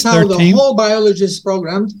 times 13? This is how the whole biology is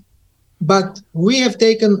programmed, but we have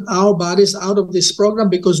taken our bodies out of this program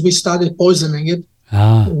because we started poisoning it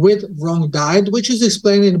with wrong diet, which is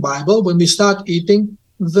explained in the Bible when we start eating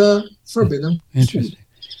the forbidden Interesting. Food.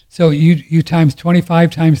 So you times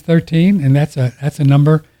 25 times 13, and that's a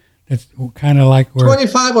number that's kind of like we're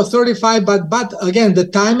 25 or 35, but again, the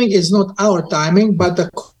timing is not our timing, but the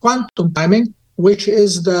quantum timing, which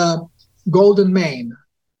is the golden mean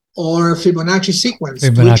or Fibonacci sequence,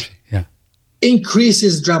 which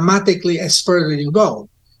increases dramatically as further you go.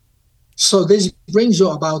 So this brings you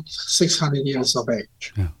about 600 years of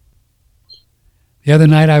age. Yeah. The other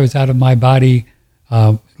night I was out of my body,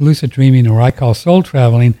 lucid dreaming, or I call soul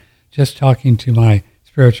traveling, just talking to my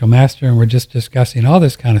spiritual master, and we're just discussing all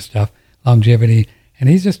this kind of stuff, longevity, and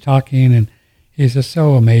he's just talking, and he's just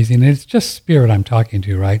so amazing. And it's just spirit I'm talking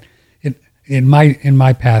to, right? In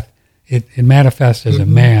my path, it manifests as a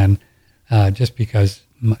man, just because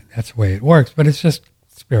that's the way it works. But it's just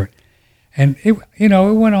spirit, and it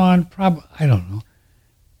went on. I don't know,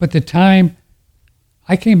 but the time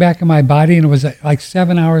I came back in my body, and it was like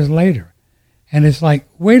 7 hours later, and it's like,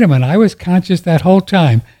 wait a minute, I was conscious that whole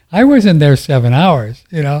time. I wasn't there 7 hours.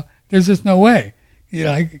 There's just no way.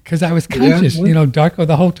 Because I was conscious. Darko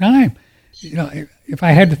the whole time. If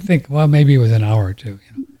I had to think, well, maybe it was an hour or two.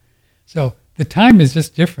 So the time is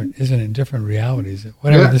just different, isn't it? Different realities,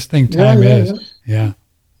 whatever this thing time is. Yeah.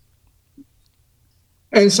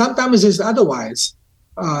 And sometimes it's otherwise.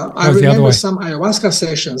 I remember some ayahuasca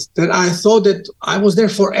sessions that I thought that I was there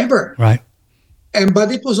forever. Right.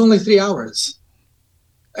 But it was only 3 hours.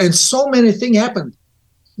 And so many things happened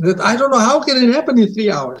that I don't know how can it happen in 3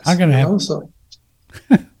 hours. How can it happen?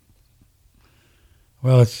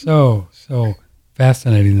 Well, it's so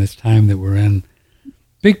fascinating, this time that we're in.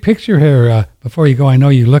 Big picture here, before you go, I know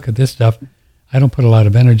you look at this stuff. I don't put a lot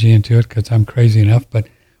of energy into it because I'm crazy enough, but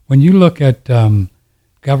when you look at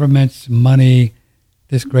governments, money,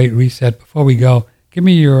 this great reset, before we go, give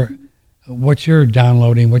me what you're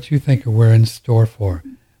downloading, what you think we're in store for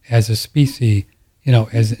as a species,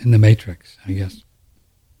 as in the Matrix, I guess.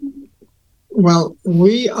 Well,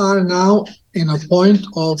 we are now in a point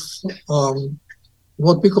of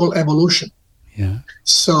what we call evolution. Yeah.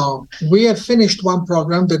 So we have finished one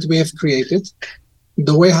program that we have created.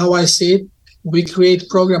 The way how I see it, we create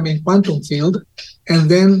program in quantum field, and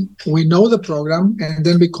then we know the program, and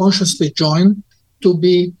then we consciously join to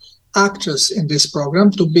be actors in this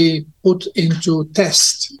program, to be put into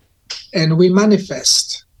test, and we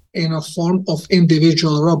manifest in a form of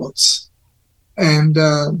individual robots and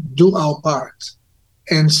do our part.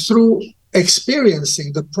 And through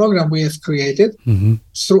experiencing the program we have created,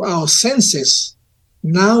 through our senses,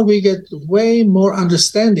 now we get way more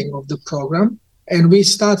understanding of the program, and we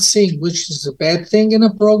start seeing which is a bad thing in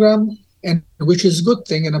a program and which is a good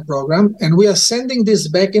thing in a program, and we are sending this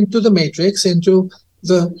back into the matrix, into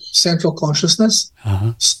the central consciousness.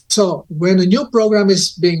 So when a new program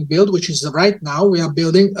is being built, which is right now, we are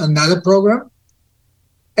building another program,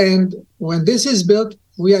 and when this is built,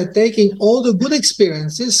 we are taking all the good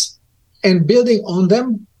experiences and building on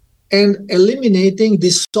them and eliminating,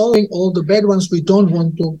 dissolving all the bad ones we don't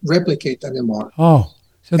want to replicate anymore. Oh,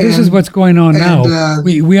 so this is what's going on now.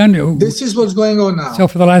 This is what's going on now. So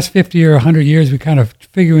for the last 50 or 100 years, we kind of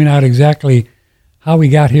figuring out exactly how we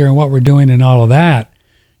got here and what we're doing and all of that.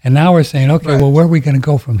 And now we're saying, okay, well, where are we going to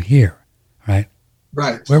go from here? Right?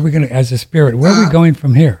 Right. Where are we going to, as a spirit, where are we going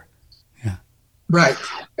from here? Yeah. Right.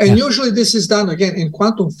 And usually this is done, again, in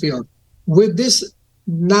quantum field. With this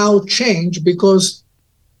now change, because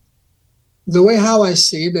the way how I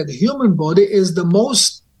see that the human body is the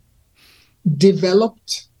most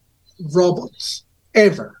developed robot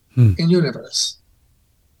ever in universe.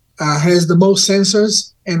 Has the most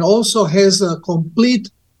sensors and also has a complete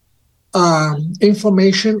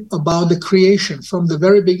information about the creation from the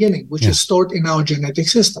very beginning, which is stored in our genetic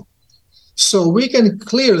system. So we can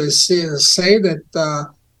clearly say that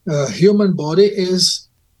the human body is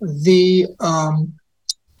the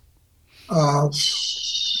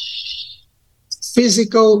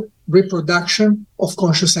physical reproduction of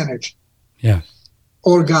conscious energy. Yeah.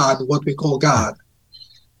 Or God, what we call God.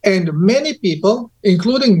 And many people,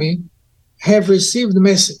 including me, have received the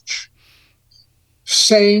message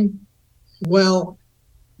saying, well,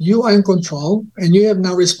 you are in control and you have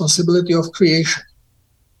now responsibility of creation.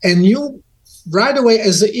 And you, right away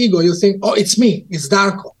as the ego, you think, oh, it's me, it's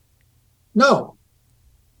Darko. No.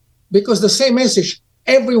 Because the same message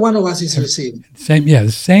every one of us is receiving.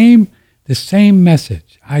 The same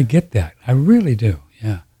message. I get that. I really do.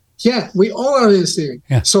 Yeah. Yeah, we all are receiving.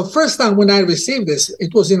 Yeah. So first time when I received this,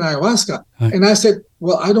 it was in ayahuasca. And I said,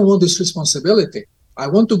 well, I don't want this responsibility. I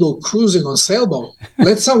want to go cruising on sailboat.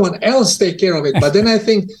 Let someone else take care of it. But then I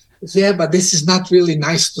think, yeah, but this is not really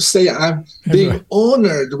nice to say. I'm being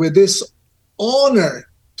honored with this honor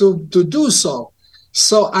to do so.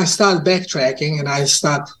 So I start backtracking and I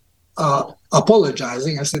start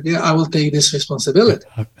apologizing. I said, yeah, I will take this responsibility.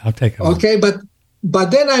 I'll take it. Okay,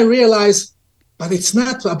 but then I realized, but it's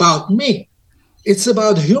not about me. It's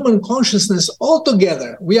about human consciousness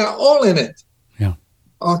altogether. We are all in it. Yeah.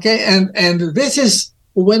 Okay, and this is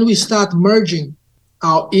when we start merging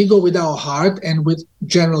our ego with our heart and with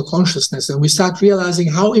general consciousness, and we start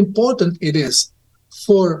realizing how important it is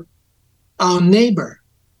for our neighbor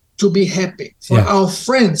to be happy, for our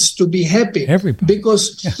friends to be happy. Everybody.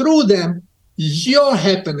 Because through them, your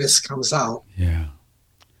happiness comes out. Yeah.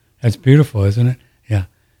 That's beautiful, isn't it? Yeah.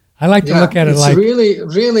 I like to look at it like... It's really,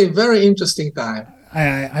 really very interesting time.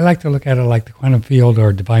 I like to look at it like the quantum field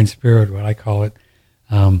or divine spirit, what I call it,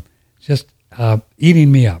 just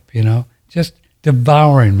eating me up, just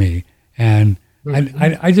devouring me. And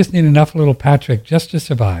I just need enough little Patrick just to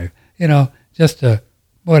survive, just to,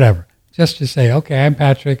 whatever, just to say, okay, I'm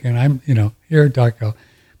Patrick and I'm, here at Darko.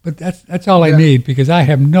 But that's all I need because I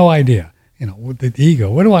have no idea, with the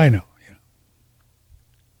ego. What do I know?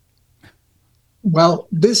 Well,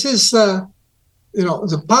 this is, the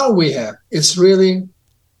power we have. It's really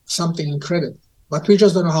something incredible, but we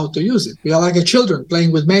just don't know how to use it. We are like a children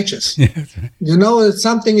playing with matches. Yes. That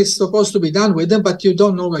something is supposed to be done with them, but you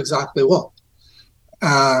don't know exactly what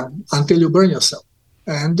until you burn yourself.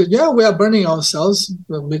 And we are burning ourselves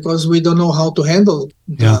because we don't know how to handle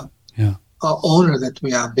the honor that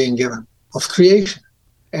we are being given of creation.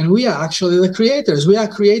 And we are actually the creators. We are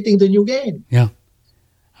creating the new game. Yeah.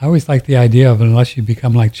 I always like the idea of unless you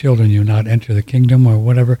become like children, you not enter the kingdom or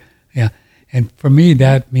whatever. Yeah. And for me,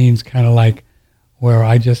 that means kind of like where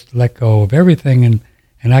I just let go of everything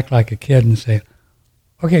and act like a kid and say,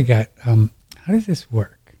 okay, God, how does this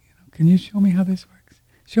work? Can you show me how this works?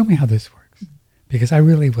 Show me how this works. Because I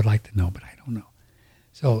really would like to know, but I don't know.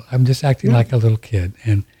 So I'm just acting like a little kid.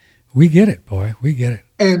 And we get it, boy. We get it.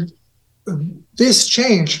 And this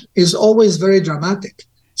change is always very dramatic.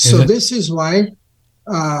 So this is why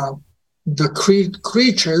the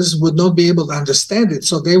creatures would not be able to understand it,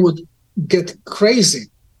 so they would get crazy.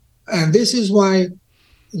 And this is why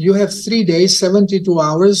you have 3 days, 72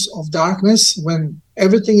 hours of darkness when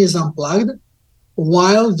everything is unplugged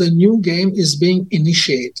while the new game is being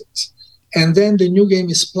initiated. And then the new game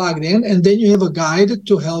is plugged in, and then you have a guide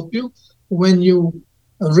to help you when you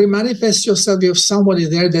remanifest yourself. You have somebody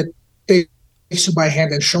there that takes you by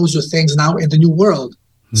hand and shows you things now in the new world.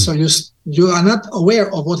 So you are not aware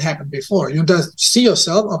of what happened before. You just see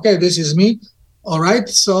yourself, okay, this is me. All right,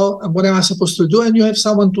 so what am I supposed to do? And you have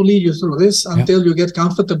someone to lead you through this until you get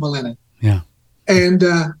comfortable in it. Yeah. And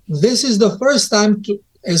this is the first time,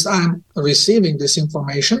 as I'm receiving this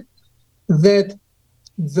information, that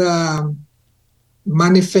the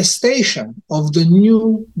manifestation of the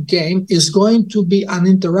new game is going to be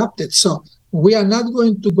uninterrupted. So we are not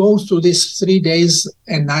going to go through these 3 days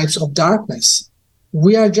and nights of darkness.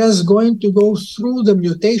 We are just going to go through the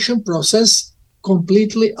mutation process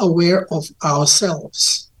completely aware of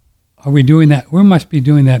ourselves. Are we doing that? We must be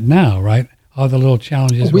doing that now, right? All the little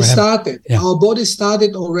challenges we started. Yeah. Our body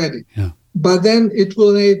started already. Yeah. But then it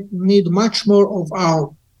will need much more of our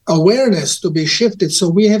awareness to be shifted. So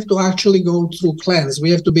we have to actually go through cleanse.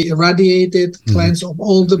 We have to be irradiated, cleanse of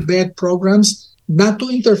all the bad programs, not to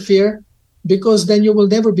interfere, because then you will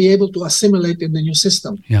never be able to assimilate in the new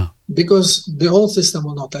system. Yeah. Because the old system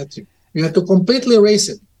will not let you. You have to completely erase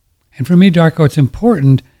it. And for me, Darko, it's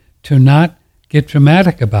important to not get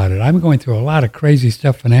dramatic about it. I'm going through a lot of crazy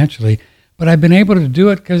stuff financially, but I've been able to do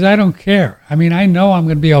it because I don't care. I mean, I know I'm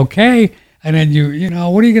going to be okay. And then you know,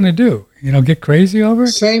 what are you going to do? You know, get crazy over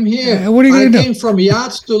it? Same here. What are you going to do? I came from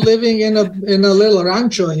yachts to living in a little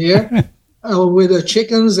rancho here with the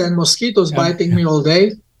chickens and mosquitoes biting me all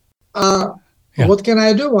day. What can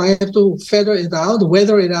I do? I have to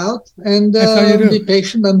weather it out, and be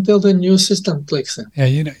patient until the new system clicks in. Yeah,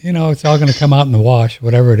 you know, it's all going to come out in the wash,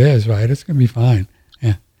 whatever it is, right? It's going to be fine.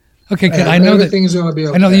 Yeah. Okay, kid, I know everything's going to be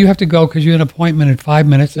okay. I know that you have to go because you have an appointment in 5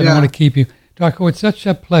 minutes. I don't want to keep you. Darko, it's such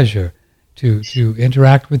a pleasure to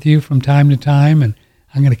interact with you from time to time, and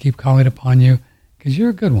I'm going to keep calling upon you because you're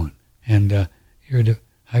a good one, and I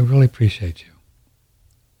really appreciate you.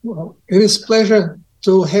 Well, it is a pleasure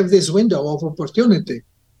to have this window of opportunity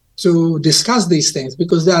to discuss these things,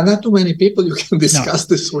 because there are not too many people you can discuss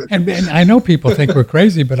this with. And I know people think we're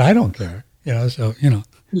crazy, but I don't care. You know, so you know.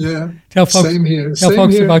 Yeah. Tell folks. Same here. Tell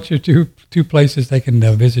folks about your two places they can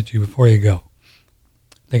visit you before you go.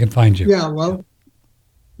 They can find you. Yeah. Well.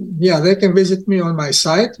 Yeah, they can visit me on my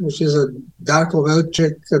site, which is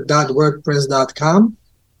darkovelek.wordpress.com,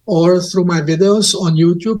 or through my videos on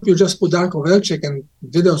YouTube. You just put Darko Velek and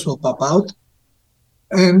videos will pop out.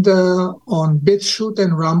 And on BitChute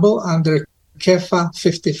and Rumble under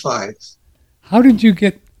Kefa55. How did you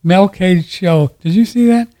get Mel K's show? Did you see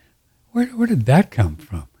that? Where did that come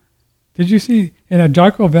from? Did you see in a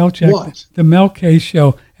Darko Velek the Mel K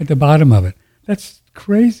show at the bottom of it? That's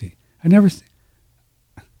crazy. I never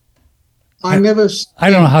I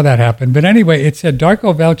don't know how that happened, but anyway, it said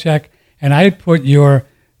Darko Velek, and I had put your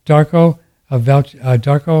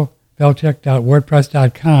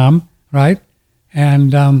darkovelek.wordpress.com, right?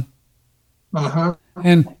 And and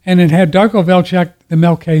it had Darko Velek, the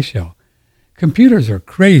Mel K show. Computers are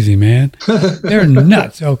crazy, man. They're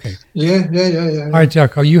nuts. Okay. Yeah. All right,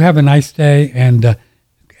 Darko, you have a nice day, and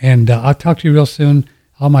I'll talk to you real soon.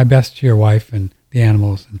 All my best to your wife and the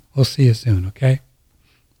animals, and we'll see you soon, okay?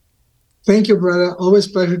 Thank you, brother. Always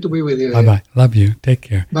pleasure to be with you. Bye-bye. Love you. Take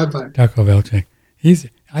care. Bye-bye. Darko Velek.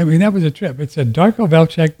 That was a trip. It said Darko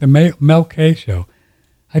Velek, the Mel K show.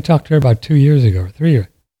 I talked to her about 2 years ago, or 3 years.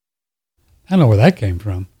 I don't know where that came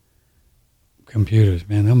from. Computers,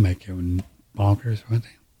 man, they'll make you bonkers, won't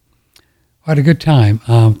they? I had a good time.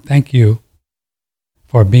 Thank you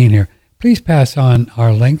for being here. Please pass on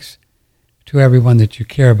our links to everyone that you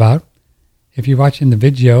care about. If you're watching the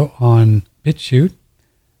video on BitChute,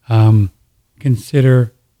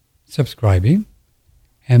 consider subscribing,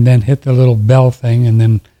 and then hit the little bell thing, and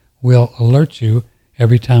then we'll alert you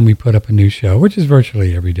every time we put up a new show, which is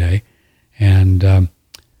virtually every day. And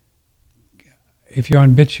if you're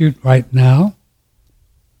on BitChute right now,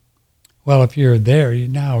 well, if you're there,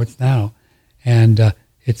 it's now. And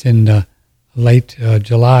it's in late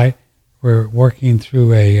July. We're working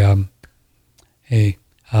through a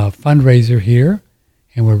fundraiser here,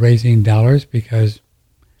 and we're raising dollars because,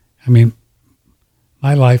 I mean,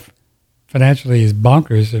 my life financially is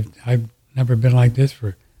bonkers. I've never been like this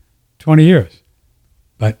for 20 years.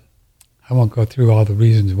 But I won't go through all the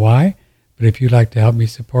reasons why. But if you'd like to help me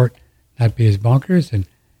support Not Be As Bonkers and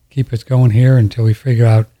keep us going here until we figure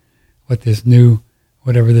out what this new,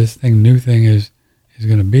 whatever this new thing is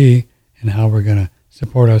going to be, and how we're going to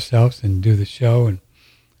support ourselves and do the show. And,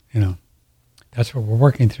 that's what we're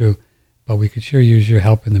working through. But we could sure use your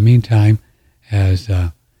help in the meantime, as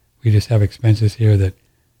we just have expenses here that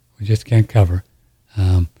we just can't cover.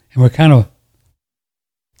 And we're kind of,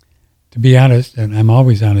 to be honest, and I'm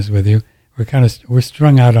always honest with you, we're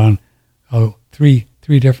strung out on three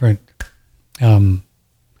different,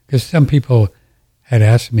 because some people had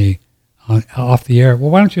asked me off the air,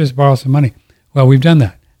 well, why don't you just borrow some money? Well, we've done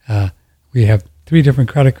that. We have 3 different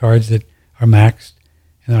credit cards that are maxed,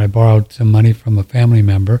 and then I borrowed some money from a family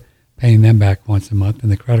member, paying them back once a month,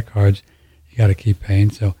 and the credit cards you got to keep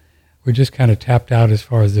paying. So we're just kind of tapped out as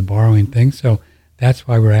far as the borrowing thing. So that's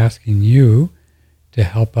why we're asking you to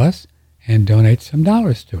help us and donate some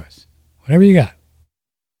dollars to us, whatever you got.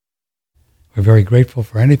 We're very grateful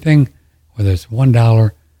for anything, whether it's $1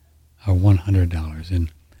 or $100.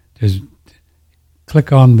 And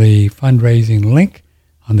click on the fundraising link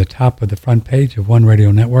on the top of the front page of One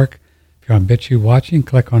Radio Network. If you're on BitChute watching,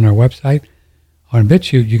 click on our website. On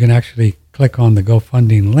BitChute, you can actually click on the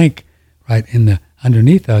GoFundMe link right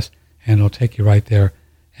underneath us, and it'll take you right there,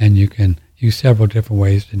 and you can use several different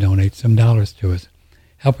ways to donate some dollars to us.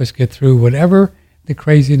 Help us get through whatever the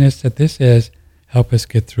craziness that this is. Help us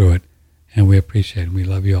get through it, and we appreciate it. We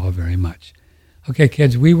love you all very much. Okay,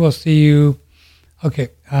 kids, we will see you. Okay,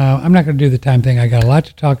 I'm not going to do the time thing. I got a lot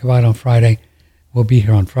to talk about on Friday. We'll be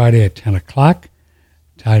here on Friday at 10 o'clock.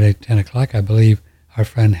 Friday at 10 o'clock, I believe our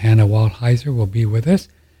friend Hannah Waldheiser will be with us.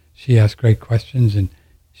 She asks great questions, and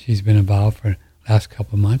she's been involved for the last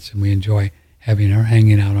couple of months, and we enjoy having her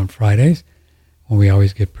hanging out on Fridays when we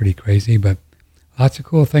always get pretty crazy. But lots of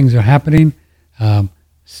cool things are happening.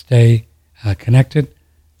 Stay connected.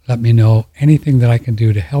 Let me know anything that I can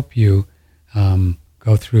do to help you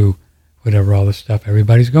go through whatever all the stuff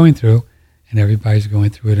everybody's going through, and everybody's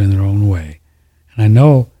going through it in their own way. And I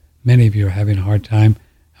know many of you are having a hard time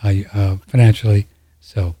financially,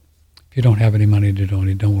 so if you don't have any money to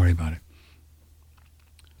donate, don't worry about it.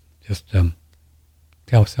 Just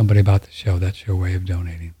tell somebody about the show. That's your way of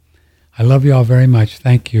donating. I love you all very much.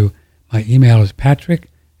 Thank you. My email is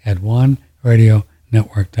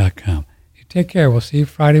patrick@oneradionetwork.com. You take care. We'll see you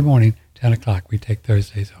Friday morning, 10 o'clock. We take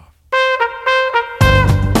Thursdays off.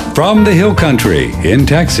 From the Hill Country in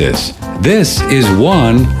Texas, this is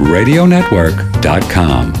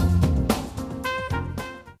OneRadioNetwork.com.